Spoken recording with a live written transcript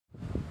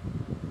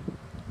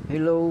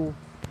Hello,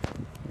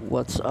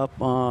 what's up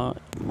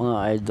mga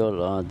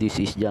idol? This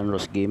is John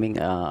Ross Gaming.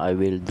 I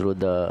will draw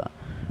the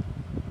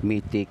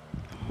Mythic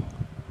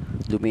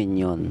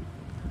Dominion.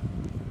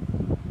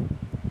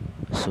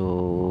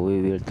 So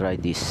we will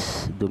try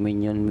this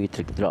Dominion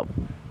Mythic drop.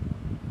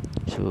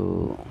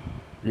 So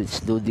let's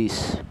do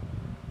this,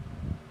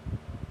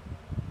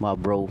 my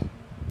bro.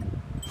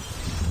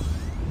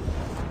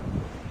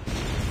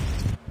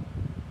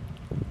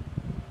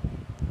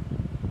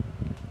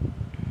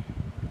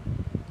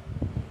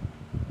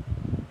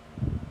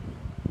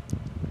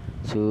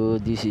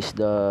 So this is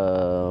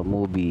the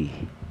movie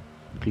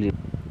clip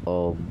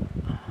of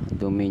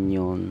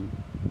Dominion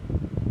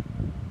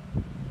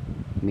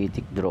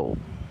Mythic Draw.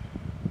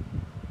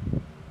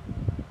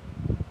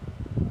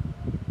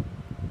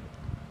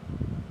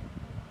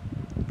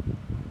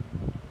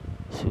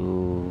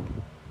 So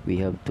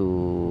we have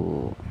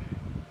to,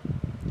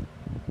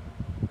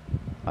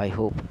 I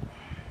hope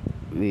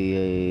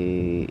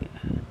we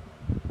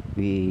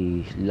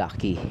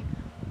lucky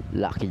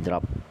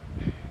drop.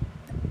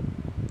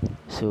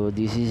 So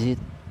this is it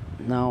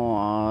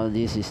now.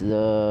 This is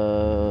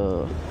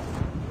the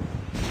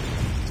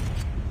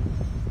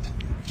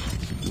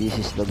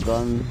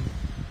gun.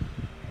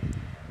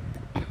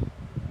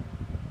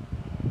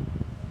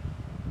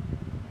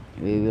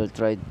 We will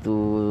try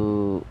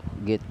to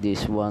get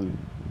this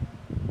one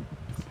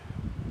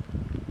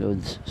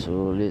loads.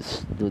 So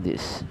let's do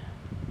this.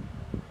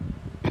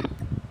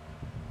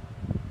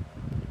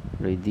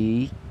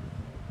 Ready?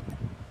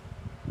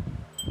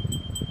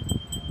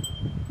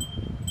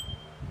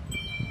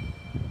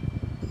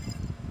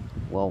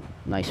 Wow,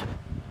 nice.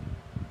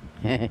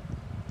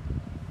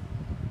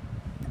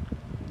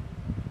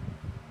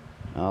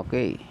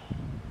 Okay,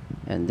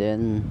 and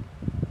then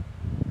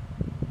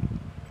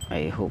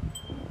I hope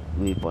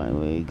we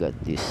got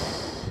this.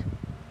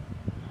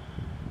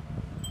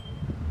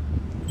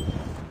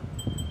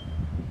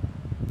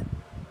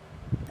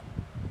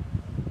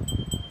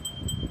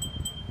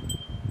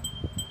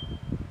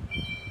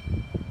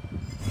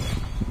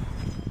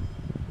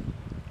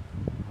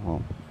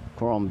 Oh,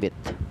 karambit.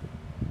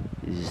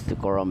 This is the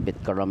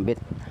karambit.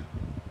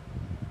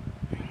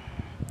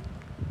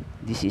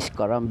 This is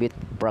karambit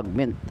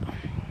fragment.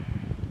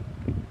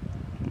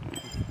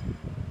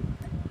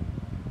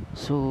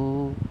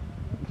 So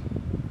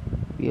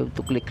we have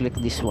to click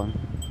this one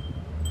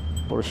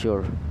for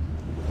sure.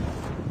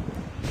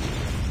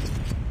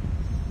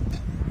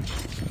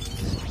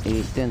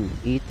 18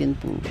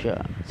 po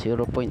siya,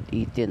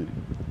 0.18.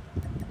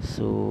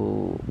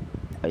 So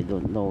I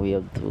don't know, we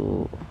have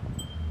to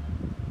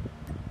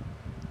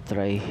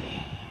try.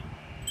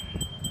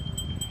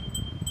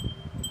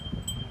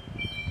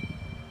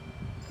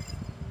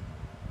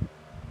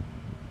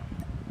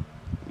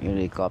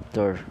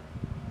 Helicopter.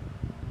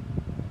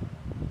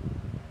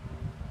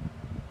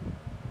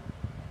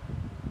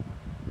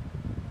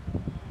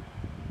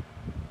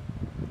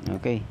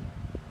 Okay,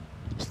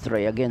 let's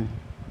try again.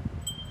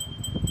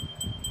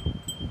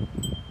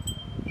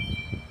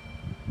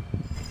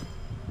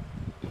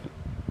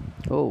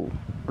 Oh,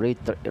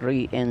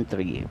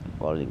 re-entry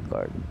calling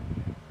card.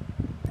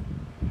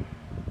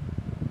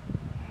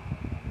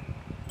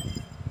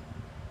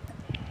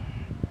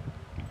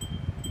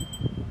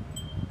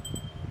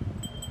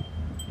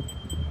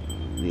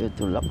 We have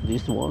to lock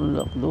this one,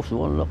 lock those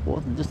one, lock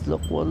one, this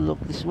lock one, lock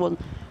this one.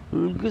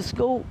 Let's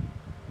go.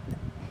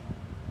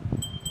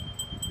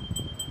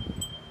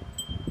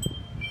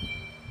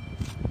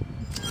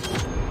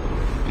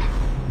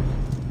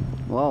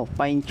 Wow,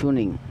 fine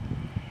tuning.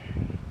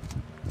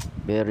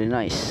 Very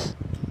nice.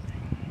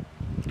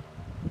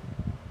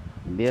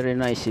 Very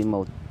nice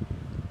emote,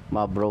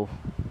 my bro.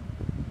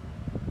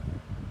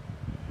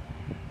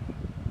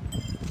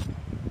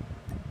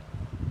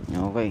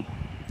 Okay.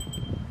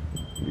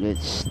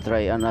 Let's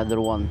try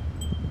another one.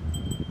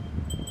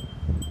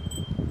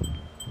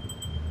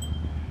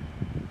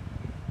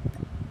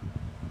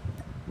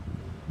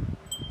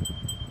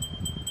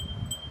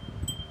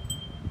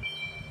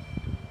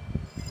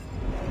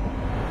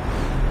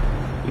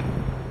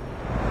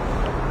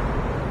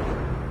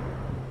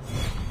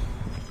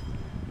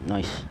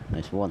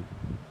 Nice one.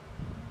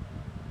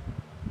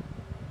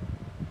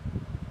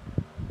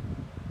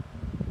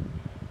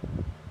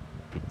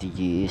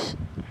 PTGs.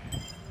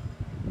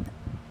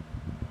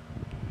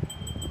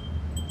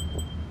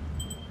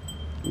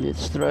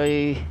 Let's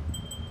try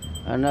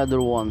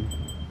another one.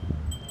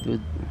 Dude,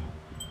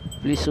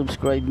 please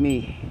subscribe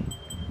me,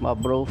 my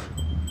bro,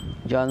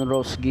 John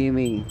Ross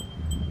Gaming.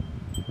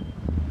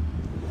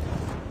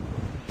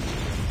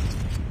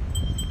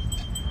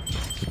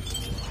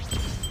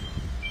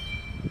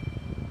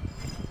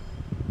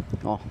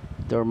 Oh,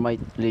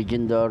 Termite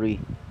legendary.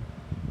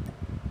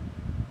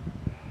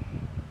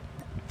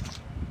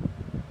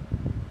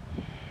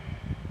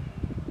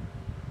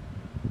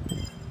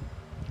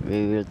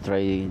 We will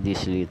try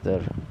this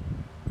later.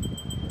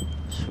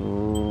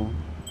 So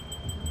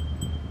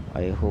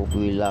I hope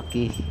we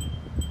lucky,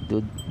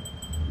 dude.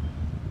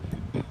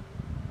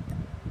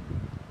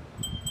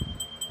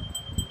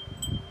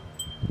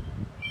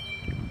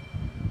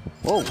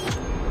 Oh,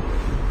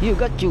 you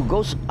got you,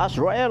 Ghost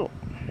Azrael.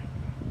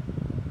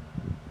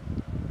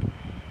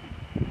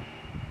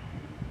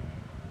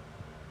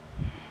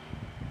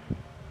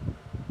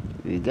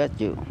 We got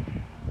you.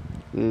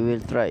 We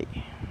will try.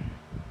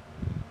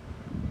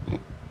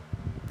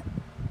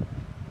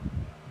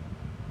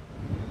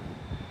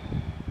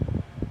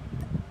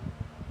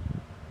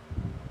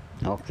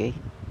 Okay.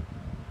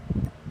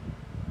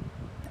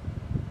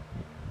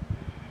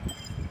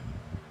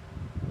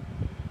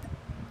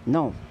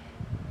 No.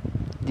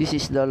 This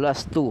is the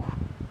last two.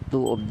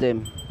 Two of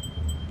them.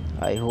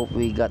 I hope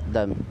we got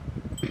them.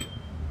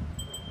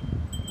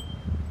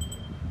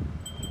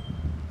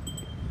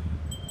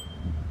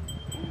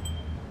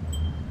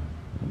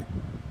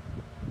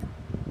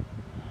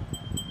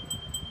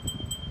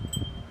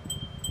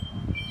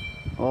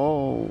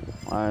 Oh,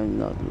 I'm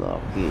not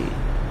lucky.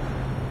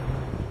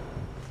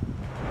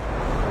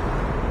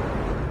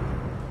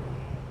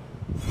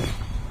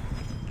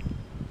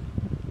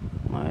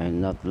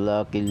 I'm not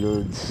lucky,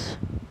 Lods.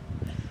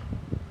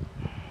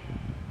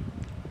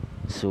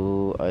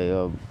 So I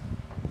have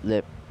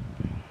left.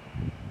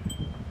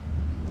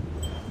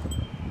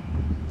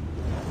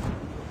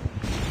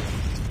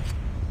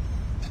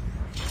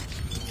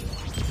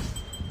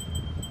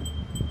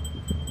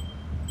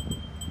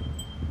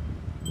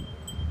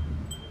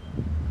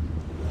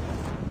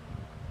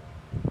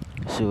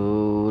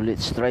 So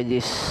let's try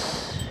this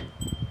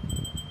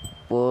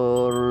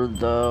for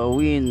the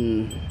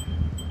win,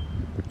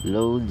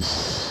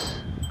 Loads.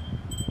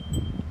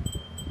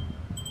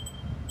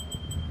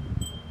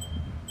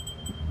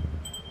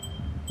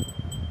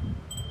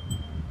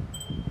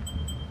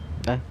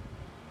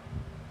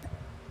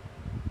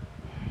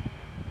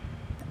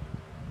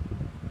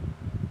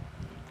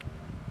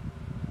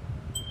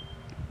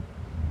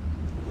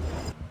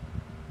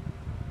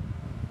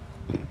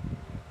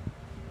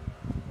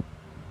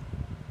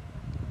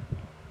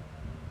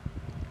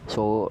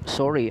 So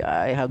sorry,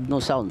 I have no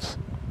sounds,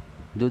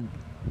 dude.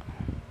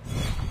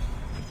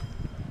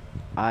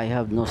 I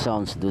have no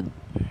sounds, dude.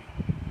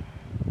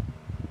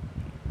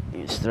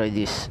 Let's try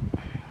this.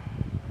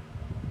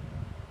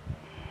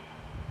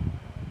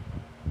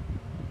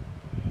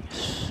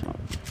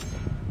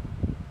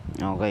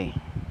 Okay.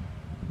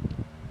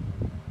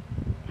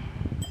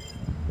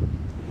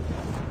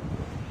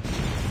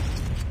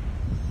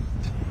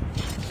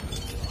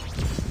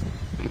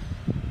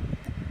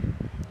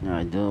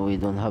 We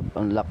don't have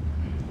unlock.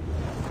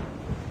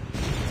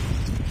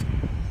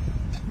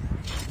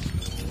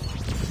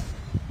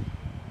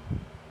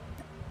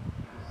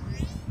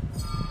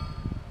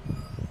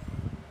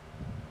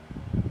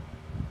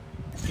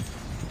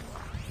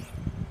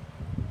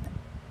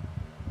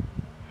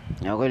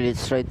 Okay,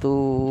 let's try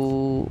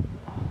to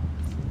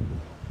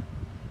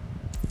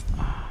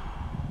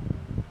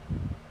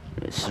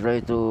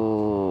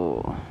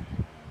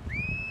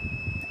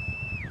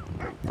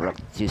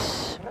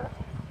practice.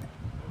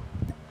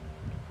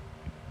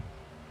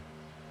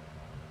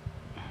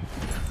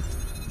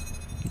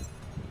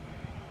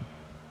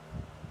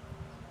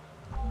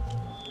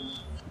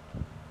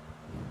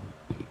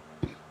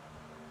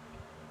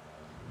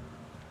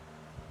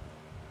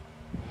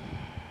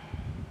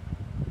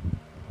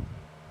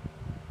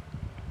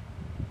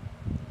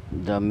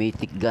 The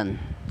Mythic gun,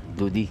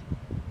 Dudy.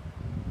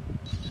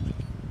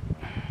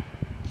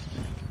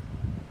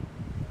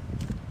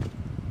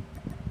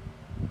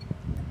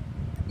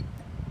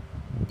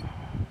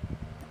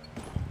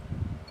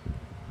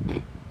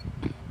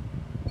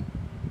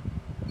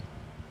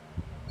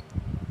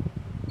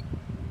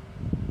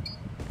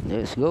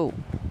 Let's go.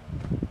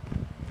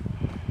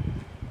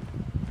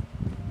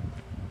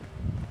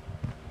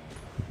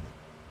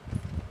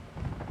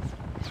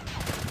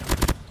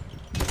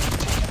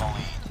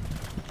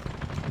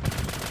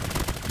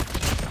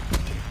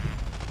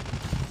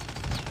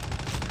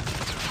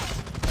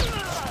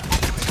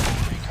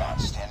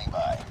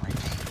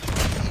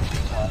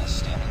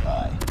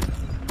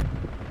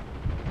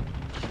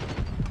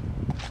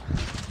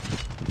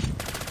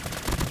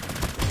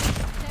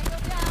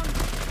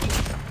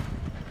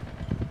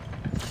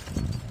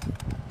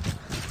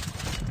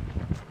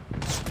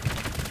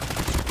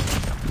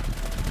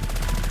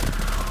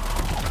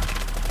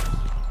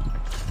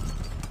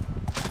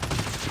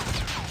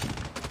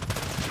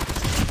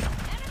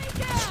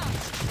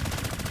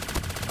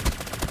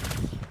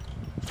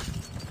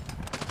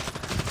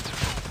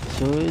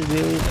 So it's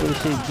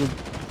very good.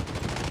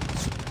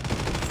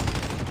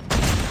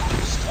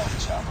 Stealth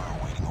chopper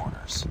awaiting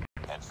orders.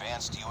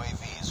 Advanced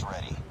UAV is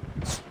ready.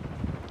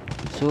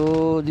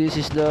 So this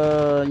is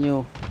the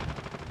new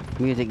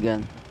Mythic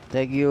gun.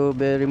 Thank you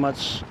very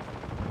much.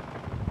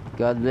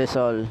 God bless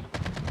all.